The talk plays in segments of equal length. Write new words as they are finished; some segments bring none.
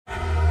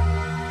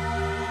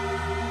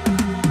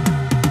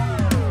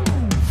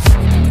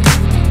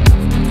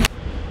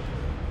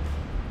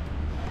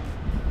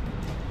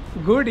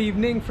Good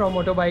evening from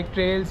Motorbike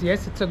Trails.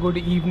 Yes, it's a good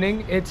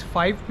evening. It's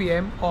 5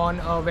 p.m. on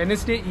a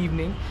Wednesday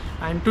evening,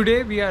 and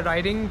today we are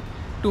riding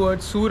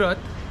towards Surat.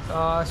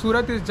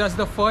 Surat is just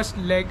the first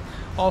leg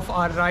of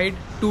our ride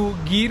to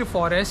Gir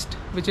Forest,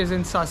 which is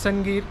in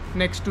Sasangir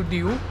next to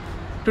Diu.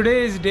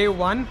 Today is day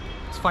 1.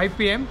 It's 5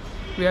 p.m.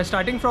 We are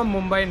starting from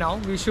Mumbai now.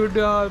 We should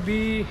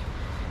be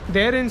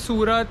there in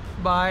Surat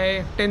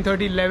by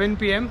 10:30, 11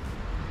 p.m.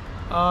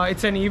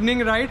 It's an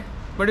evening ride,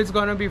 but it's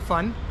gonna be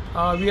fun.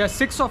 We are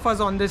 6 of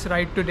us on this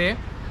ride today.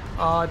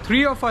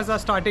 3 of us are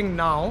starting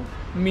now,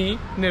 me,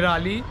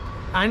 Nirali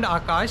and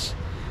Akash,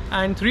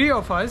 and 3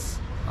 of us,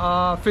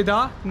 Fida,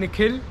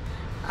 Nikhil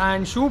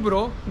and Shubro,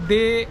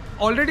 they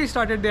already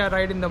started their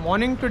ride in the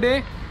morning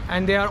today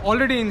and they are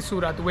already in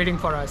Surat waiting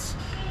for us.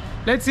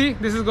 Let's see,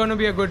 this is going to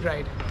be a good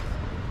ride.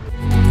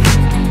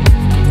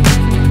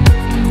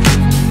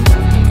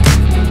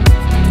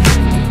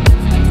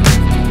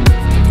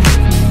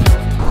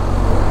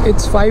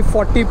 It's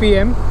 5:40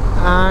 p.m.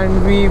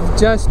 and we've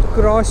just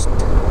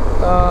crossed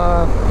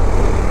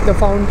the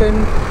fountain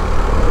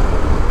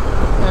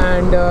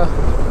and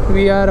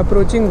we are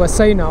approaching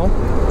Vasai now.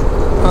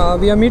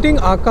 We are meeting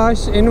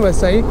Akash in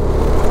Vasai.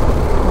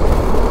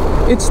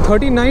 It's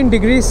 39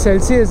 degrees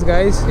Celsius,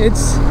 guys.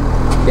 It's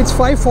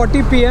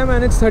 5:40 p.m.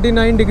 and it's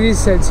 39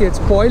 degrees Celsius.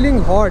 It's boiling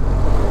hot,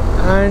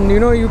 and you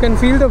know, you can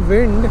feel the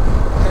wind,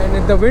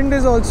 and the wind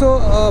is also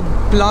a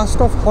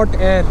blast of hot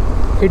air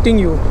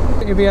hitting you.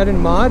 We are in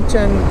March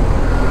and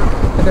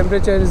the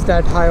temperature is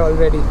that high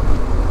already.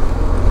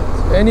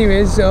 So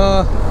anyways,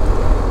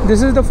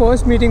 this is the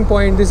first meeting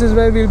point. This is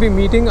where we'll be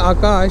meeting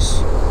Akash.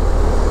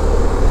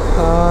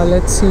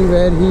 Let's see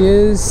where he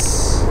is.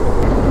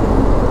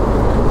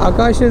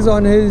 Akash is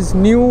on his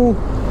new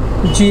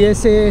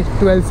GSA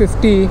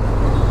 1250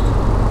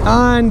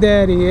 and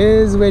there he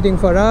is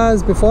waiting for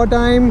us before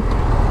time.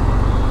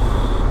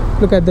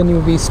 Look at the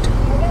new beast.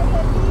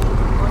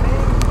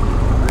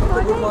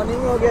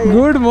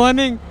 Good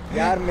morning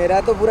यार, मेरा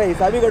तो पूरा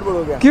हिसाब ही गड़बड़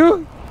हो गया। क्यों?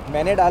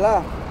 मैंने डाला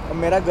और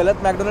मेरा गलत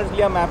मैकडॉनल्ड्स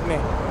लिया मैप ने।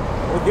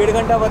 वो 1.5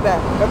 घंटा बताया,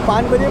 मैं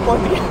 5 बजे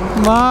पहुंच गया।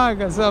 माँ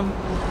कसम।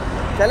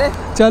 चले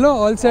चलो,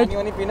 ऑल सेट।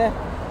 पानी पीने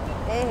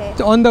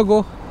ऑन द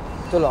गो।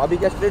 चलो अभी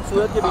क्या स्ट्रेट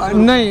सूरत के?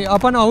 नहीं,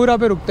 अपन औरा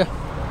पे रुकते हैं।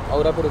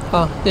 औरा पे रुकते?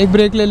 हाँ, एक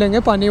ब्रेक ले लेंगे,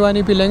 पानी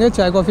वानी पी लेंगे,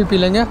 चाय कॉफ़ी पी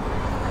लेंगे,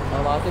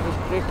 वहाँ से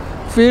स्ट्रेट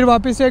फिर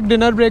वापस से एक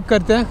डिनर ब्रेक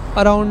करते हैं।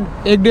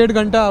 अराउंड 1-1.5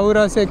 घंटा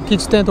औरा से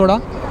खींचते हैं थोड़ा,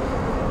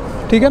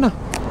 ठीक है ना?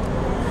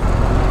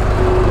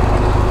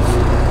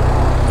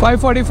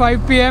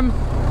 5:45 p.m.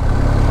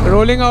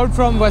 rolling out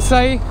from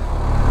Vasai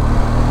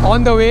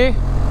on the way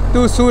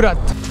to Surat.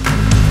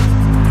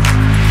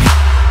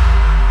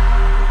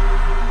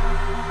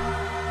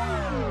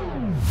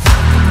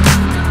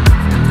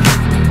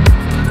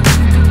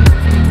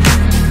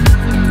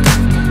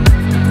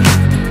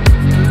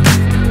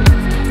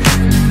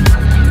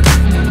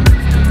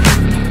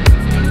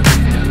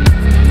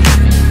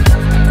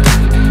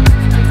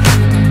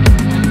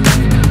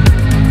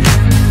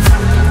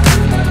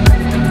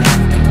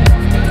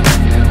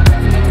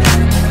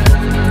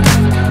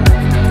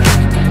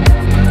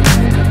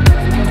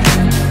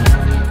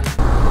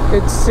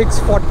 It's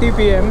 6:40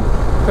 p.m.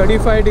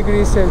 35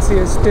 degrees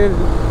Celsius still,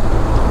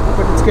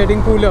 but it's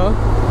getting cooler,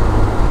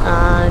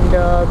 and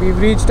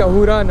we've reached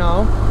Ahura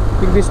now.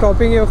 We'll be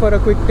stopping here for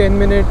a quick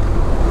 10-minute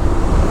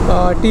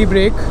tea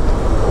break,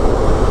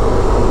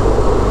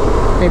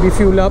 maybe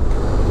fuel up,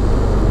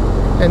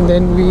 and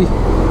then we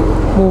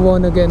move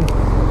on again.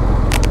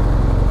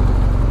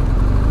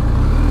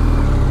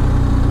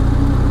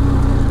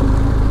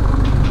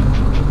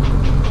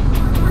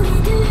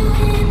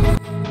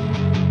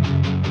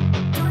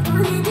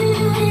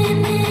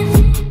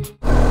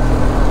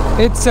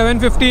 It's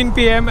 7:15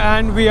 p.m.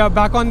 and we are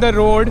back on the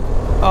road.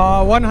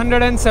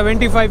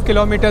 175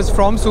 kilometers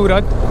from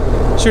Surat.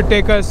 Should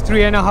take us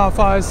 3.5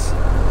 hours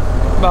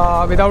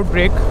without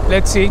break.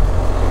 Let's see.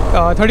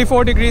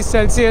 34 degrees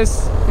Celsius.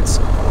 It's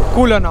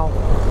cooler now.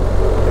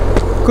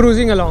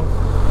 Cruising along.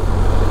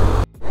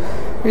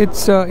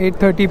 It's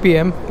 8:30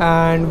 p.m.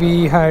 and we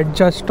had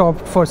just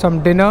stopped for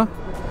some dinner.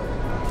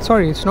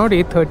 Sorry, it's not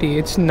 8:30.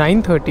 It's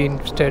 9:30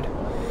 instead.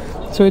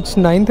 So it's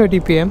 9:30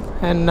 p.m.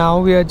 and now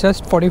we are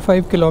just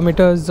 45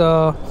 kilometers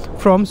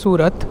from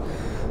Surat,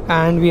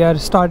 and we are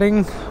starting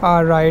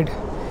our ride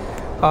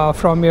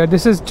from here.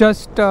 This is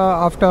just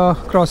after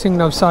crossing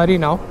Navsari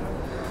now.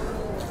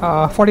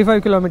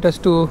 45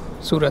 kilometers to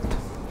Surat.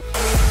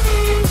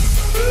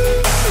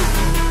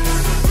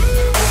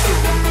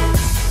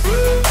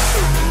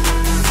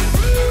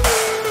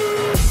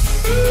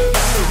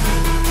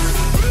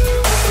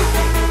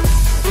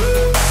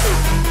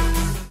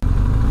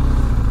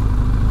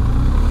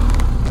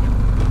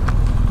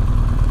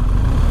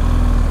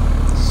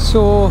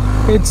 So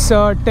it's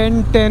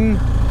 10:10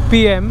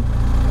 p.m.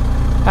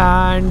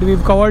 and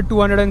we've covered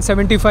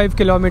 275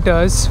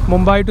 kilometers,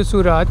 Mumbai to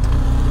Surat,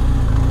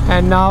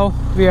 and now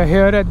we are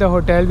here at the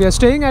hotel. We are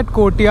staying at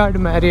Courtyard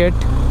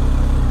Marriott.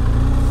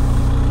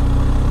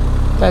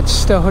 That's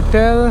the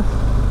hotel.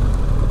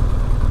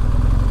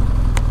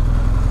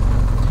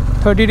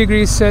 30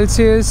 degrees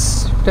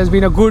Celsius. It has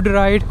been a good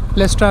ride,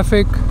 less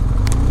traffic.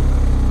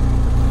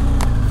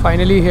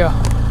 Finally here.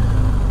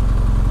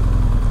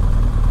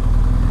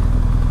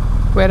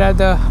 Where are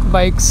the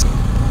bikes?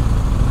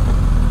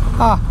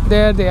 Ah,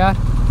 there they are.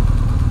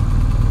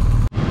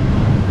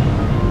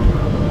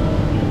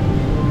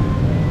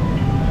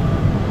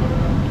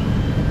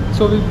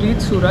 So we've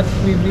reached Surat,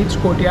 we've reached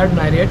Courtyard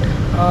Marriott.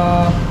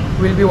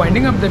 We'll be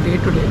winding up the day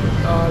today.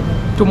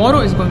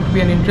 Tomorrow is going to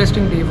be an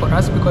interesting day for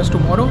us because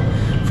tomorrow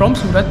from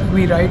Surat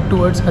we ride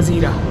towards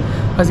Hazira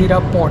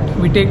Port.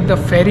 We take the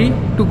ferry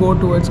to go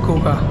towards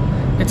Goga.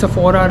 It's a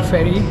 4-hour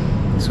ferry.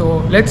 So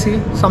let's see,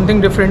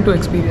 something different to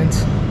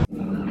experience.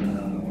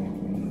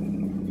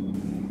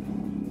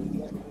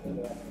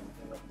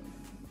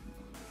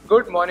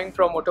 Good morning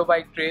from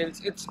Motorbike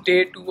Trails. It's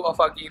day 2 of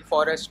our Gir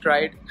Forest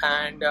ride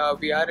and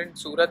we are in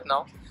Surat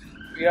now.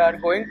 We are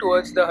going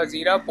towards the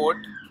Hazira port.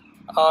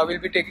 We'll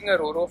be taking a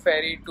Ro Ro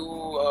ferry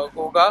to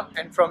Goga,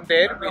 and from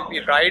there we'll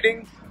be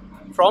riding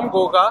from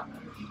Goga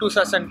to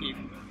Sasangir.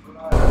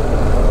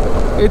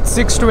 It's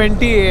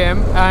 6:20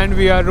 AM and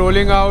we are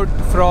rolling out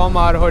from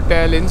our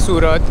hotel in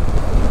Surat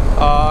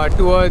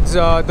towards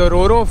the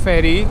Roro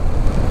ferry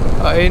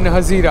in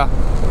Hazira.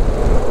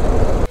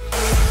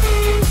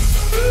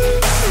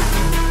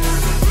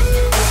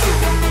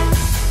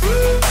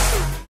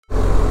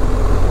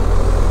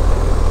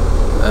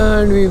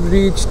 And we've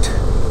reached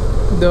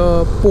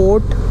the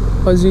port,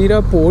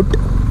 Hazira port,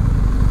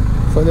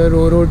 for the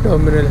Roro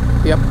terminal.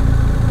 Yep,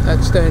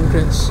 that's the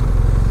entrance.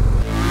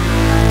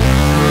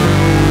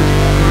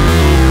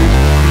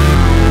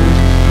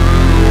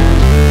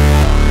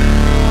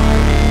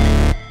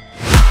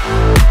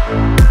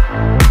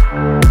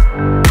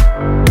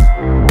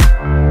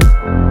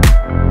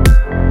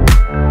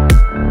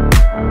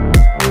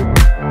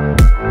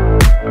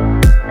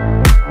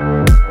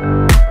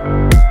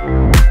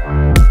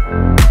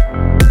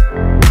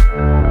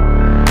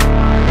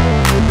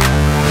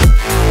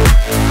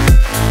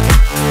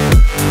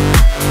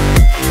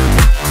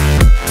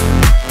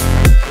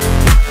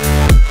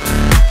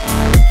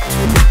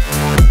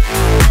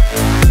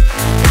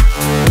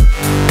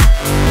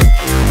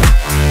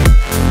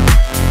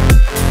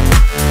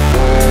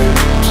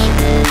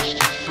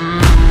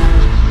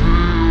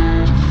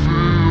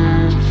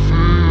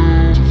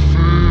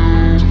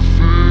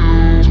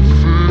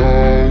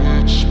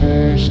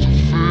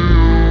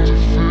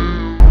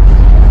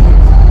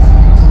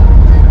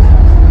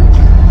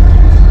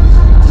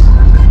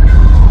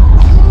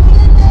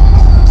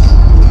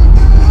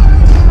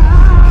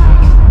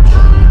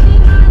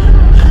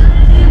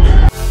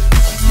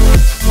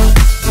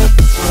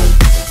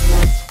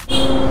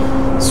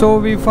 So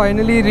we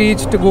finally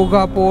reached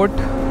Goga port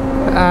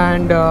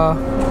and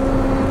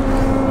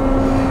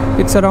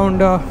it's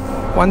around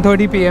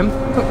 1:30 PM.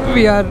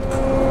 We are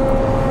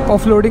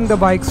offloading the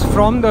bikes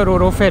from the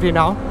Roro ferry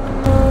now.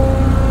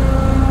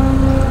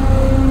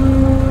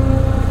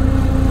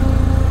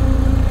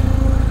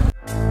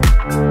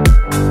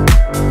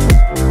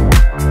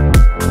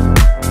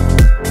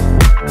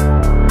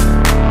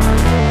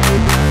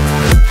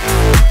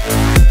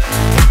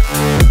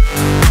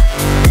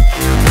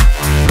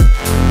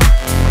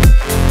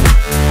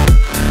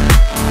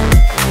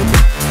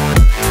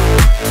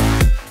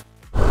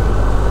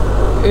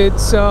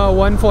 It's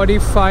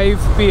 1:45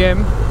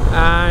 PM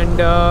and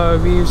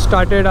we've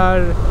started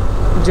our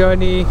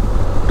journey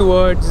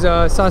towards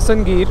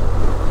Sasangir.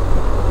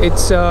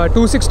 It's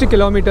 260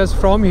 kilometers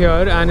from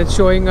here and it's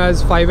showing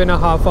us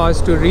 5.5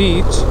 hours to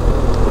reach.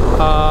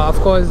 Of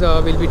course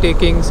we'll be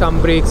taking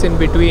some breaks in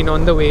between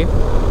on the way.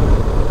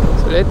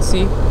 So let's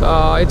see.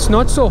 It's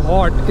not so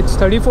hot. It's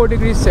 34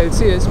 degrees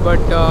Celsius, but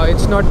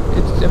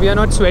we are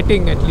not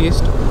sweating at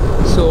least.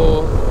 So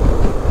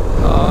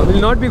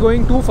we'll not be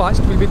going too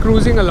fast. We'll be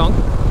cruising along.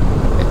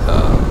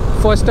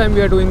 First time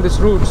we are doing this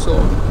route, so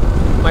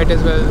might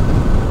as well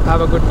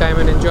have a good time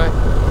and enjoy.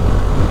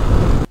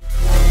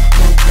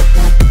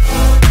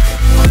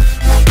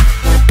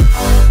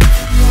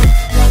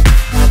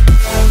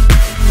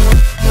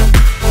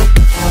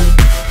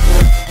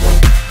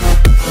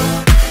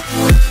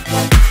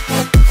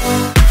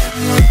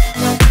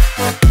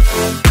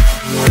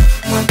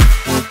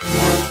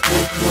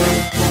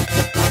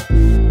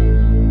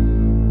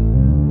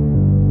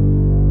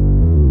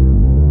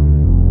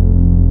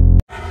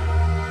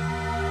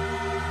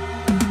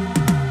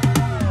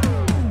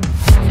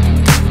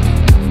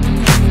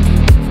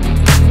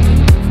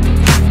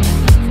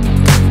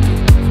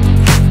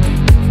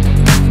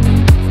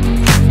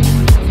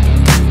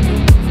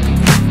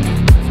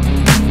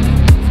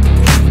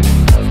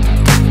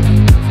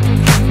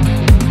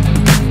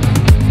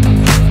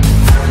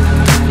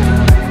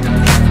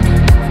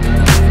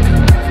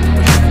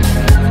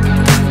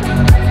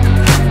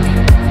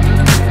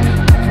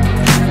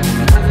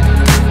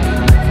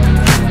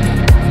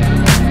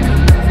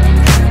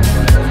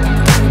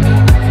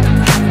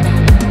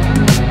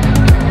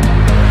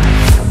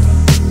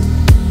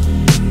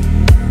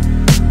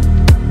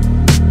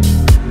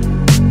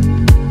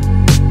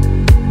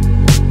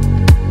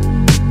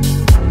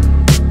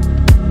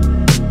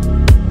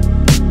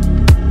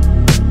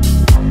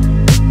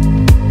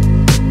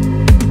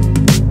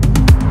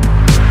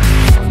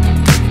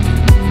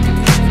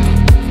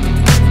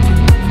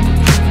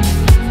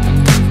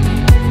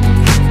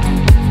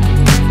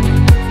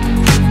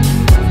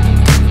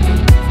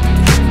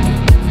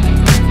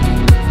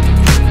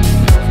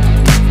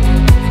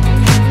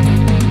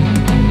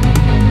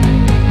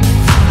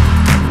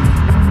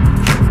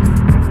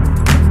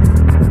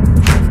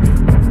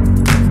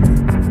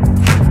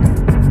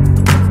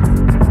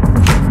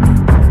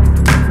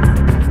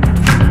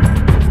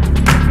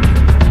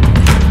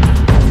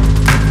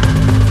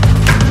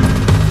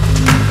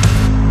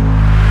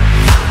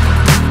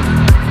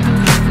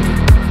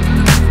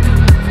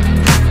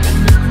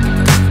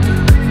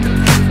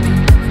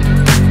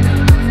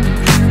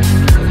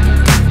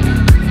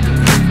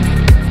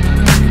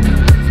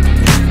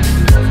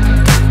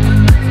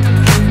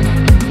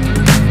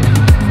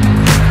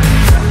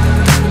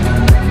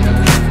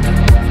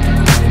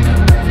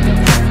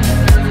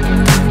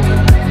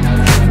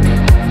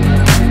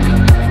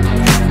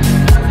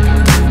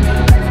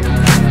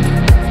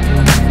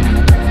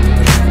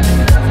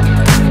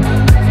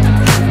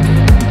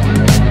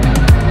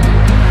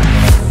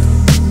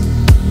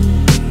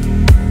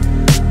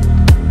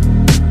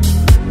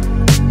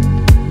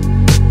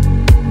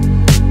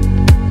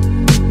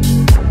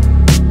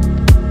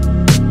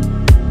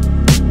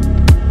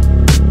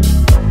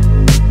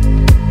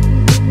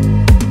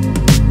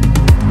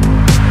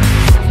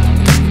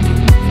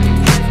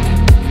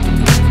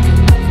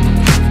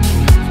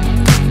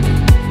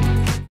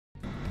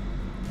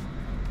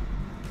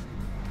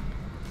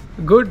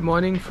 Good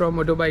morning from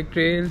Motorbike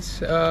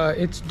Trails.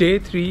 It's day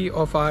 3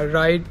 of our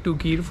ride to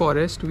Gir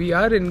Forest. We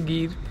are in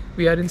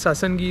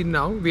Sasangir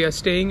now. We are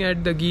staying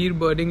at the Gir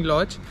Birding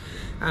Lodge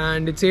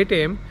and it's 8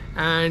 a.m.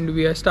 and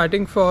we are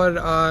starting for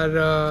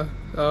our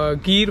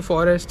Gir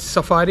Forest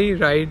safari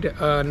ride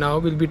now.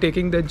 We'll be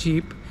taking the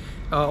jeep.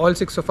 All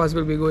 6 of us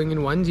will be going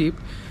in one jeep.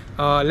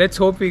 Let's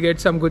hope we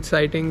get some good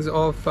sightings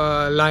of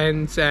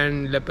lions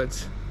and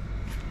leopards.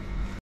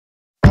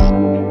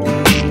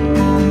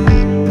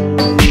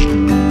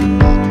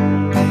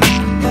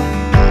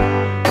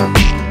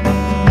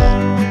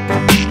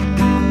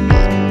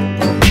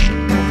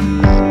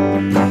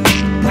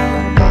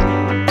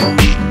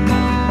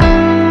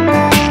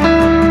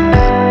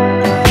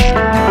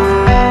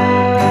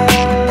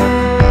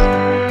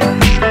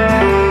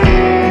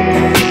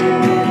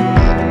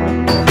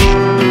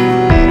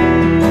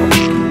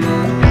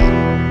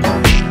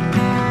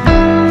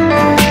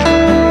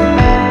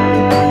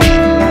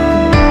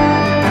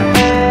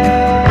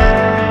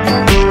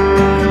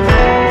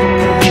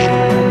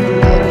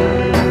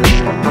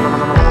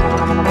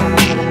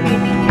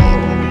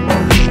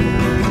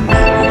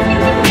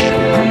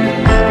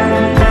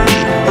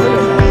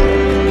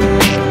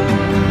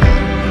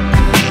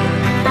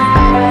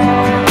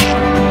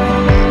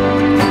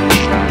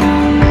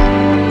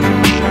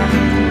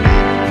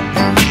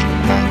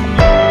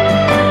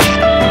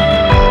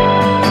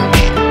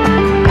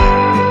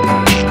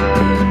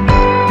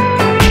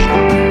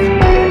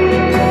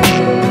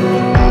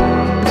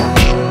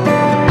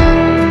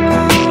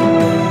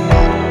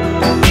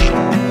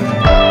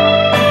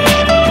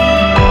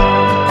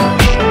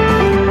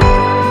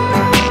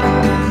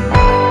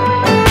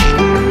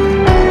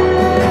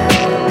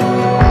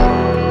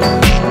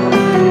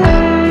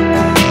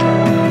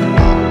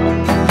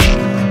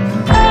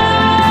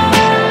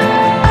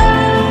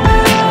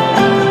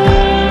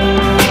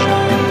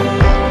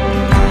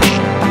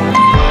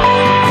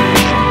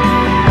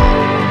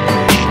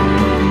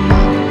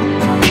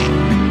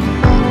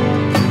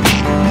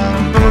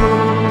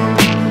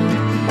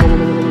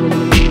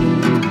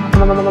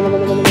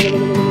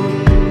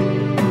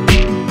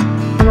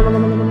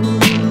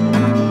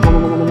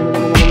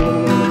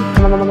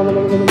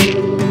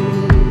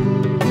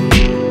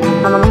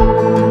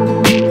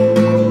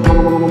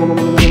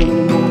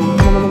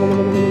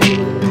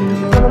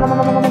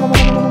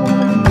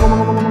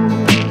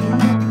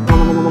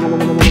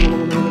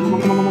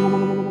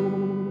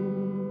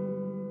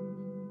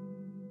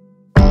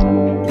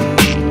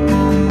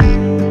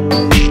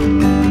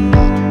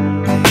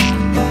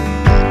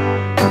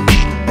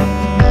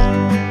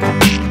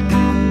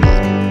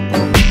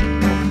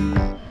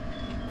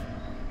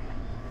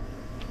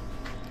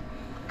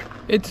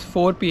 It's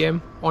 4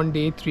 p.m. on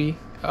day 3.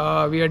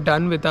 We are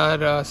done with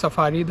our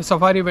safari. The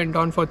safari went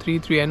on for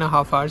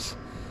 3.5 hours.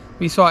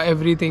 We saw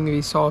everything.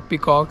 We saw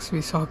peacocks,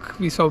 we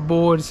saw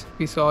boars,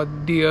 we saw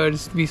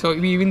deers, we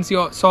even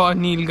saw a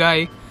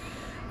nilgai,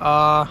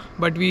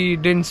 but we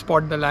didn't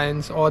spot the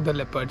lions or the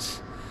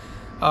leopards.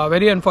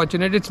 Very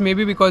unfortunate. It's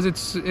maybe because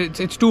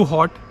it's too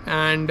hot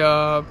and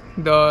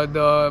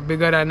the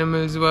bigger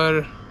animals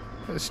were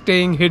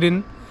staying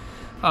hidden.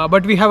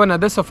 But we have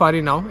another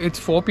safari now. It's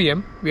 4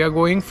 p.m. We are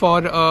going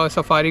for a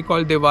safari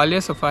called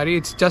Diwaliya Safari.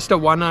 It's just a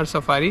 1-hour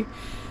safari.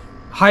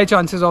 High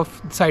chances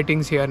of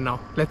sightings here now.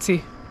 Let's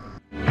see.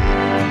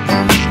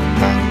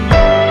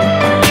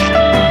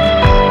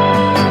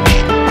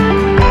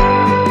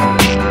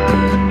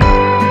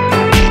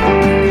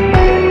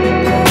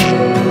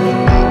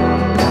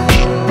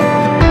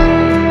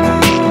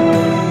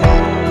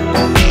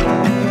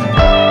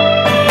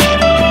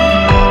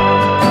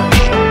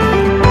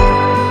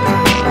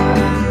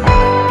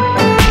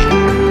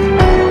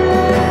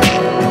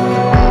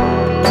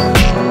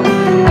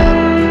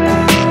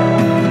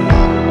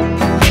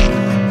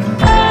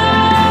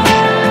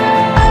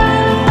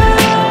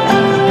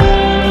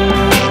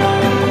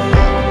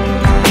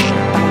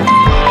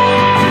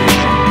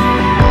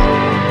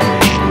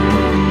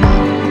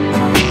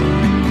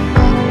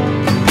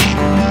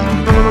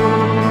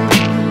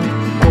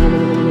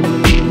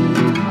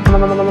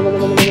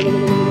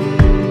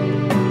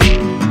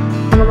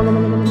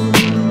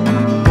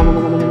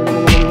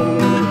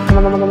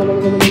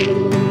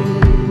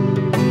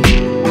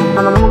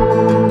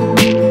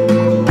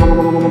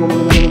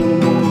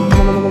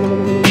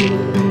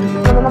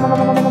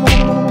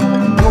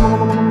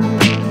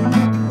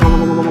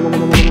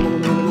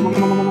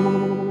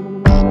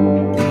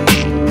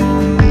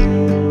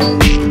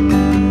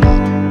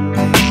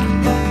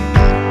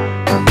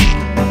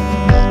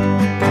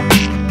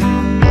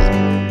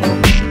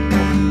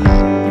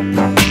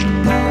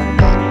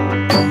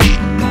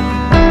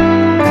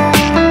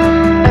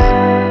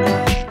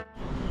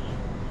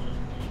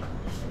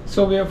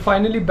 So we are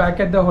finally back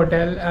at the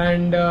hotel,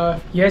 and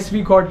yes,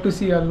 we got to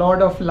see a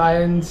lot of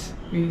lions.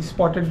 We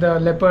spotted the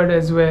leopard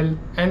as well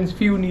and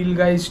few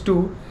nilgais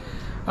too.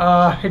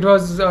 It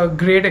was a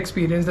great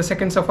experience. The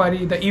second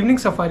safari, the evening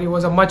safari,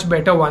 was a much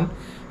better one.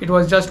 It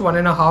was just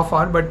 1.5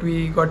 hours, but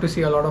we got to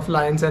see a lot of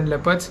lions and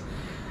leopards.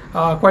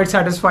 Quite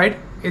satisfied.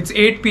 It's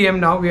 8 p.m.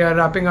 now. We are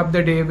wrapping up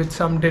the day with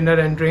some dinner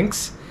and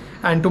drinks.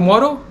 And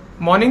tomorrow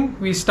morning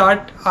we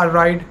start our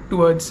ride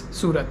towards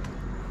Surat.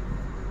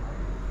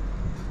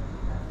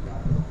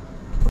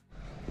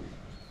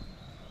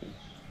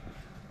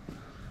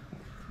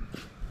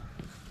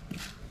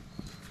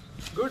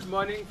 Good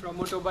morning from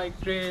Motorbike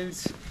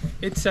Trails.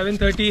 It's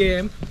 7:30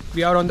 a.m.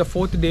 We are on the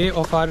 4th day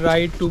of our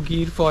ride to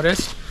Gir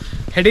Forest.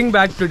 Heading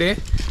back today.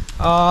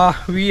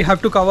 We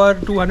have to cover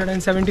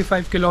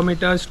 275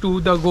 kilometers to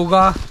the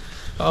Goga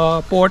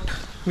port.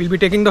 We'll be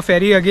taking the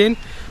ferry again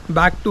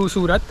back to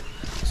Surat.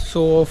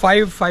 So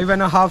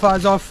 5.5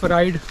 hours of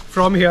ride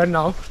from here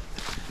now.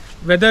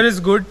 Weather is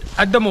good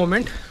at the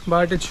moment,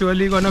 but it's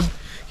surely gonna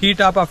heat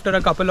up after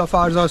a couple of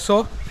hours or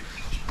so.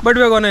 But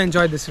we're gonna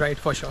enjoy this ride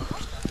for sure.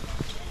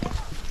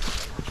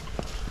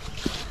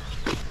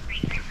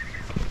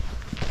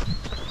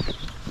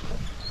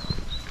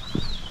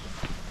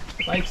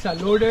 Bikes are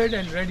loaded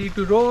and ready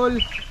to roll.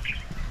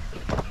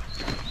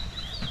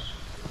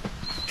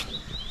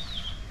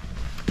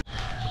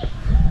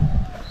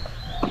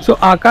 So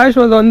Akash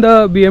was on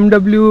the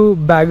BMW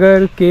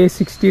Bagger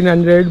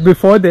K1600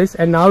 before this,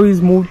 and now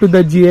he's moved to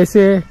the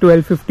GSA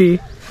 1250.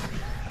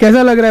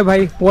 कैसा लग रहा है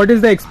भाई? What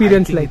is the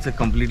experience like? It's a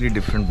completely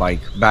different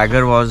bike.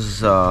 Bagger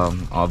was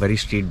a very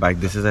street bike.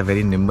 This is a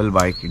very nimble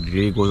bike. It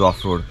really goes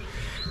off-road.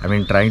 I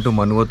mean, trying to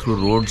maneuver through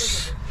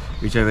roads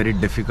which are very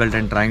difficult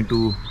and trying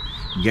to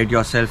get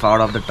yourself out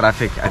of the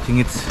traffic. I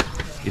think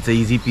it's a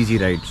easy peasy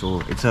ride.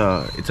 So it's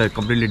a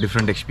completely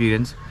different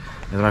experience.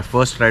 It's my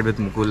first ride with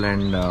Mukul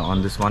and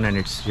on this one, and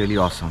it's really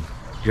awesome.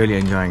 Really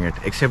enjoying it.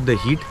 Except the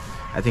heat,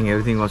 I think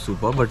everything was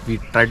super, but we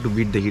tried to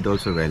beat the heat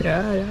also well.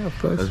 Yeah, of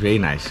course. It was very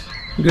nice.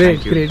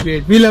 Great.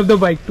 We love the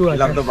bike too. We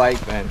love the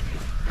bike, man.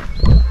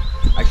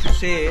 I should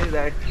say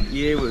that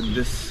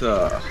this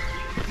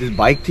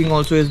bike thing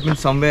also has been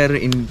somewhere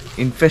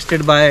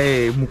infested by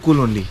Mukul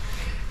only.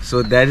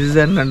 So there is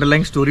an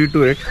underlying story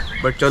to it.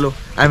 But chalo,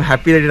 I'm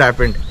happy that it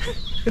happened.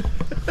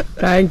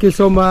 Thank you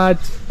so much.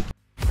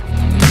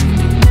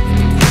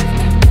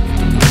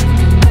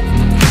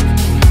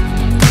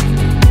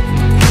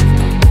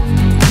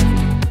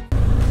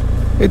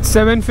 It's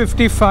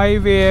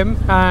 7:55 a.m.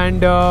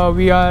 and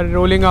we are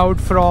rolling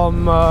out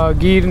from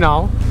Gir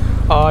now.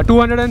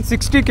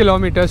 260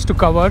 kilometers to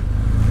cover,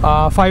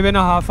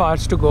 5.5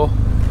 hours to go.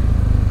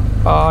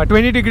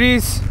 20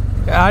 degrees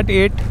at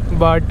 8,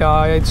 but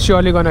it's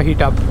surely gonna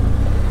heat up.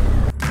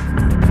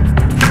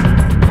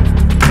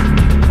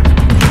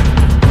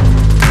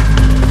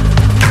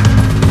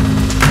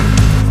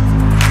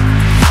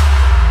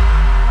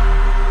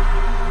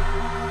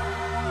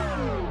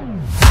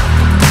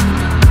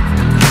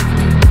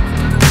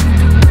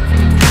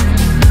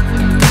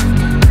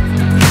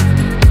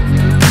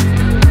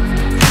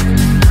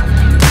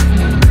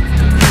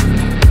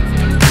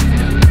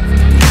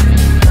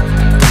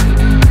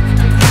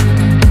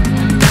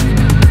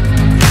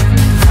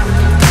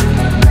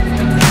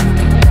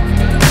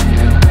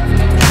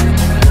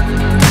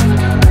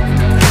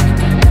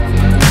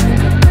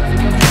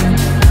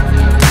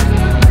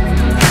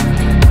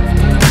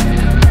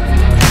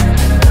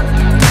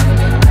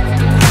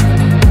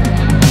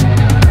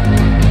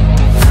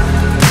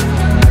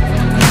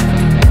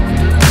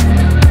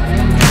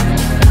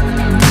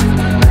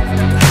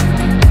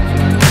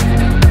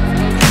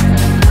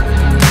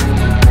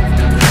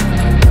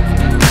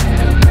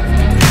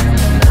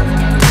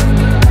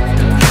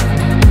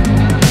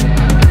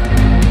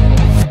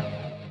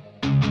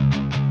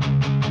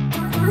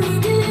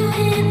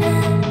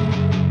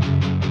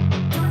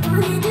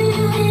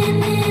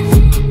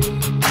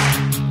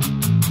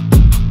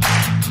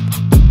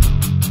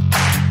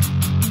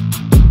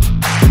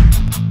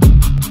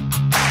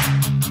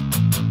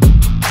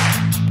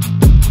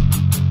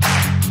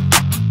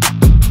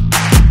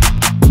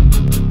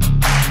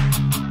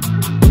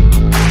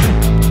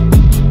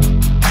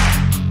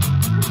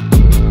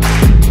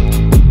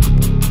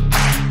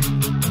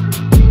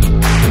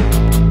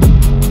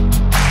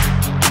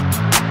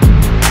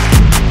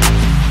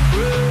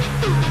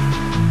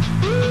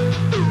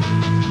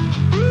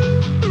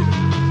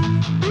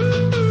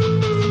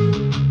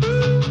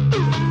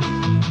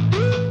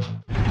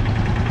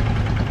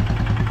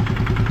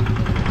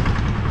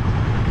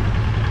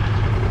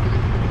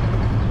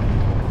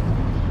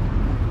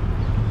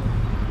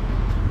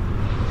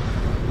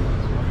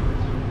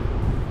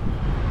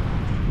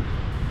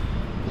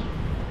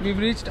 We've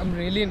reached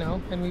Amreli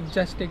now, and we've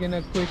just taken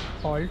a quick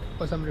halt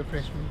for some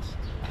refreshments.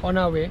 On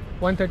our way,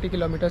 130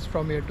 kilometers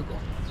from here to go.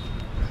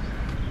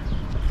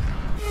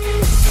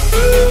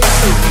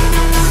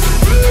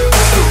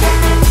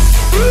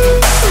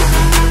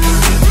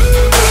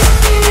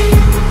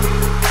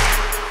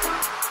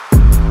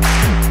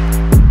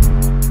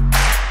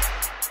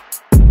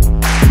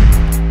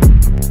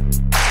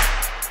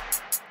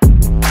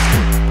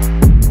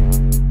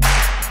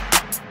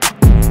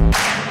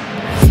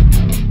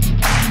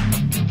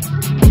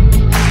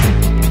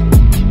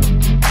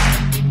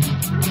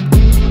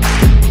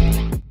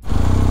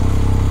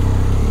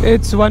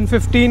 It's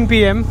 1:15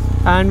 p.m.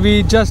 and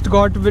we just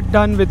got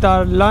done with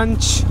our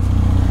lunch,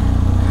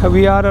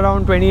 We are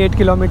around 28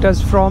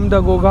 kilometers from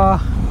the Goga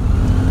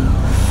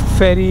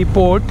ferry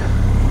port.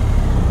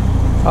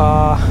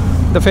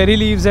 The ferry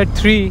leaves at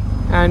 3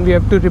 and we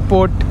have to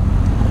report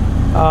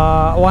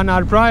 1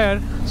 hour prior,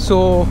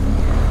 so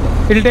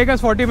it'll take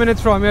us 40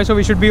 minutes from here, so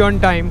we should be on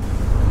time.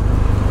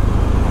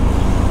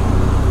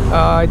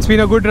 It's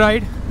been a good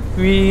ride.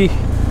 We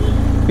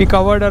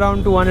covered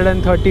around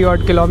 230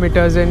 odd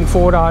kilometers in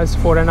 4 hours,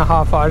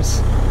 4.5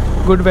 hours.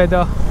 Good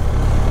weather.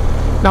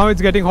 Now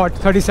it's getting hot,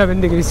 37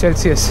 degrees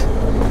Celsius,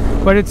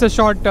 but it's a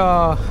short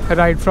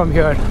ride from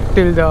here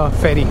till the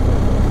ferry.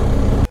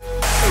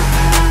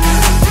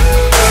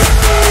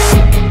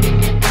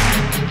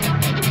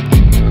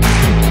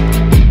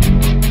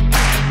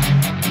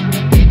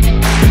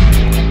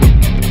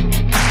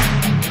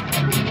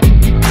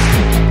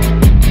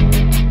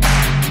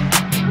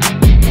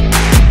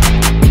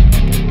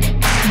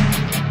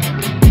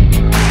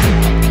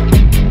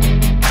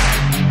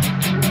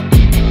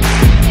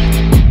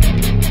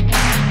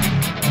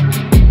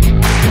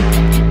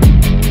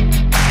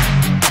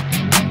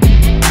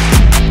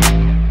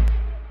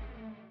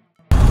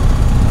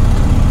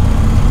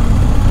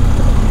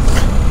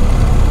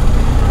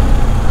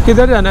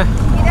 किधर जाना है?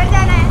 इधर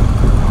जाना है।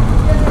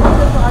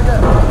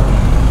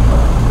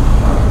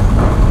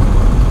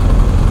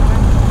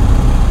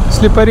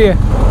 Slippery है।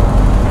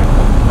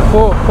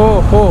 हो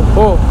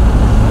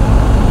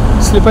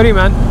slippery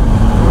man.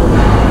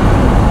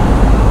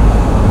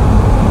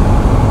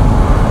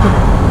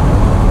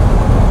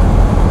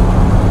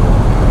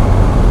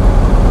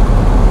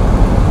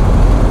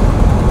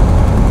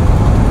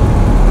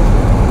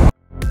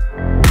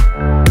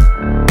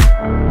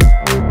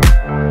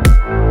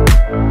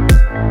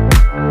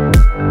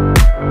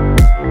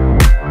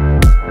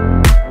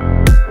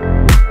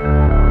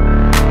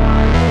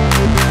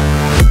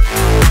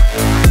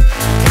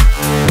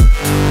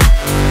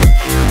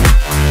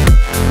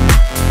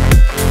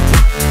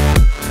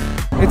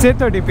 It's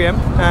 8:30 PM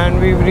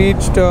and we've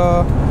reached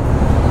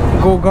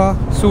Goga,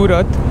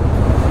 Surat,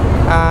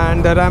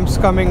 and the ramp's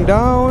coming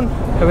down.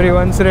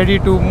 Everyone's ready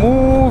to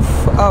move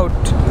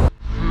out.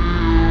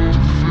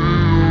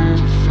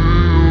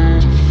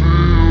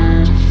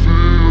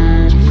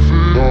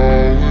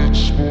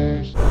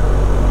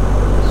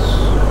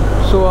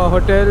 So our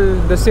hotel,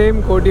 the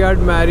same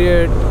Courtyard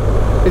Marriott,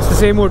 it's the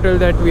same hotel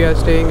that we are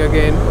staying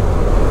again,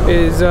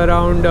 is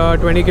around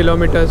 20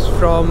 kilometers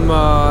from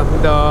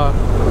the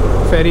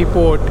ferry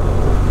port,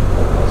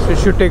 so it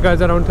should take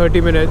us around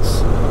 30 minutes.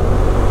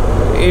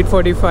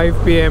 8:45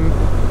 PM.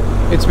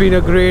 It's been a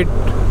great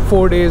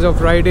 4 days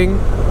of riding.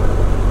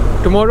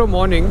 Tomorrow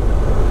morning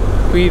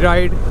we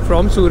ride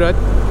from Surat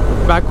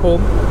back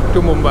home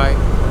to Mumbai,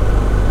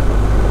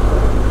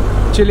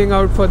 chilling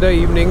out for the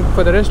evening,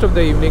 for the rest of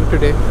the evening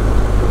today.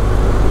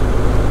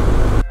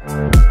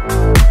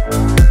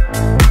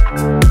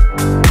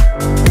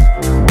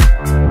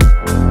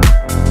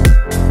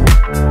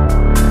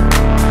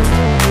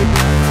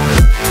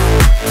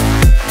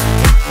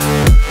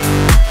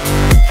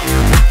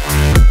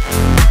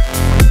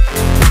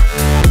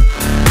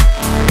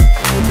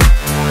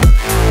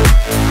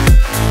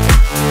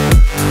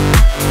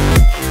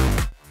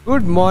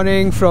 Good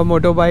morning from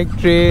Motorbike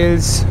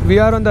Trails. We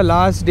are on the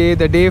last day,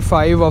 the day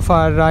 5 of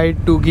our ride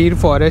to Gir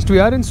Forest. We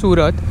are in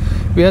Surat.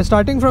 We are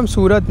starting from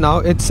Surat now.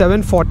 It's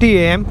 7:40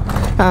 AM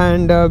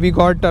and we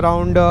got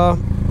around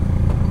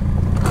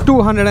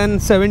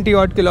 270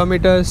 odd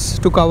kilometers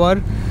to cover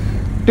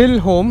till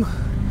home.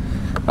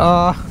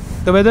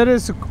 The weather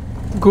is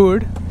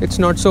good.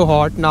 It's not so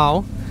hot now.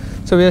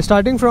 So we are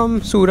starting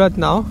from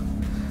Surat now.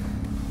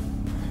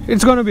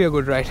 It's going to be a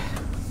good ride.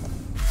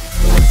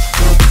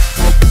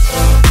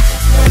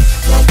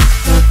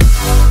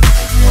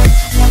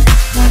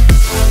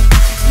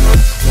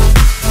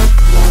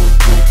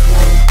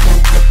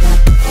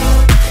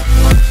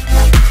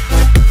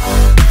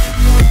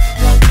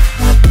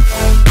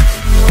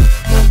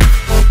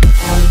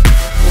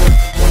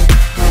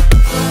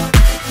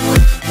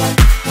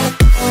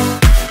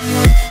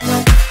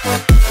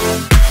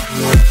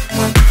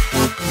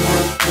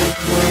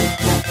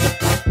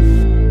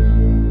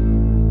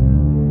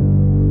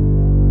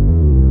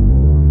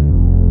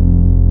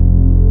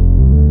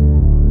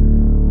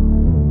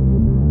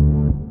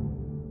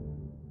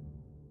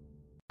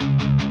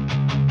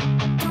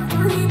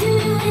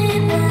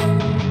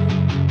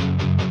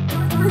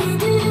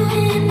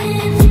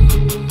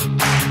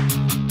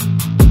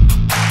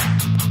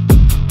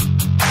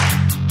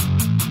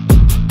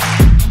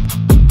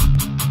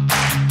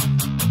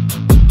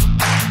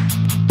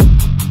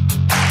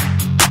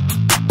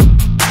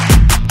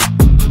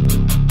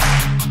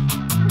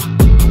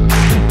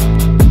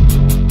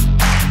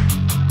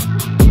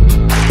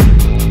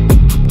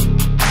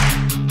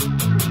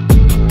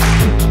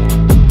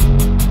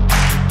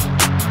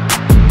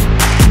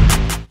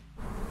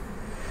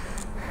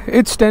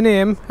 It's 10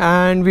 AM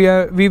and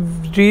we've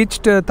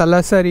reached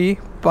Talasari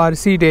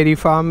Parsi Dairy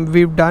Farm.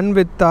 We've done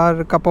with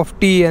our cup of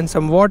tea and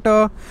some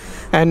water,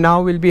 and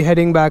now we'll be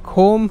heading back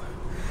home.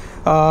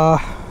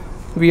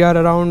 We are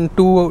around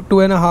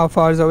 2.5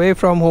 hours away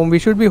from home. We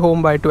should be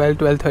home by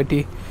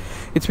 12:30.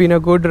 It's been a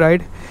good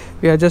ride.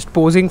 We are just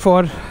posing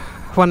for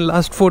one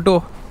last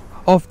photo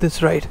of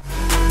this ride.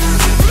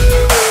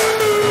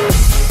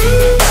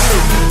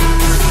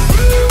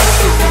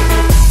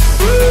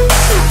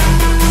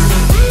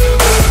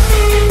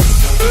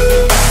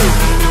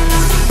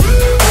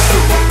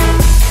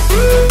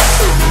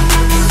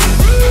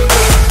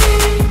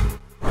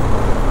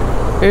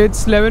 It's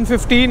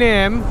 11:15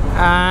 a.m.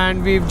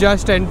 and we've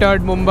just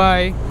entered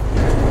Mumbai.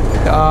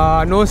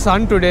 No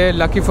sun today,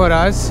 lucky for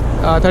us.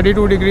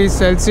 32 degrees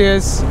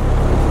Celsius.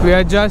 We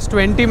are just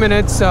 20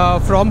 minutes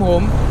from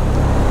home.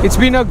 It's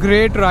been a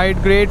great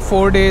ride, great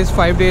 4 days,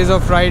 5 days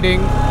of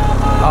riding.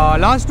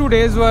 Last 2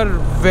 days were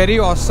very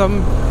awesome,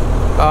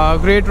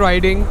 great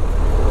riding.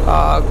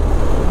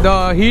 The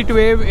heat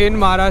wave in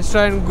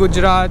Maharashtra and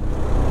Gujarat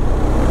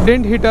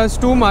didn't hit us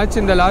too much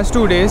in the last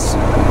 2 days,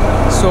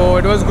 so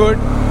it was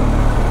good.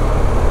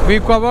 We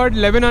covered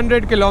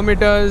 1100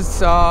 kilometers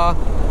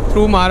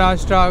through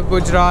Maharashtra,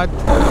 Gujarat.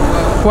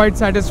 Quite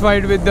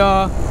satisfied with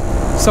the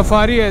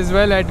safari as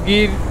well at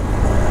Gir.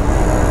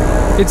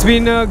 It's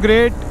been a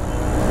great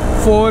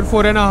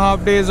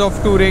 4.5 days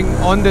of touring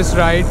on this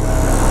ride.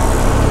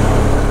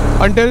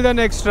 Until the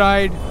next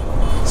ride,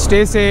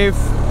 stay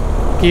safe,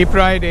 keep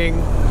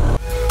riding.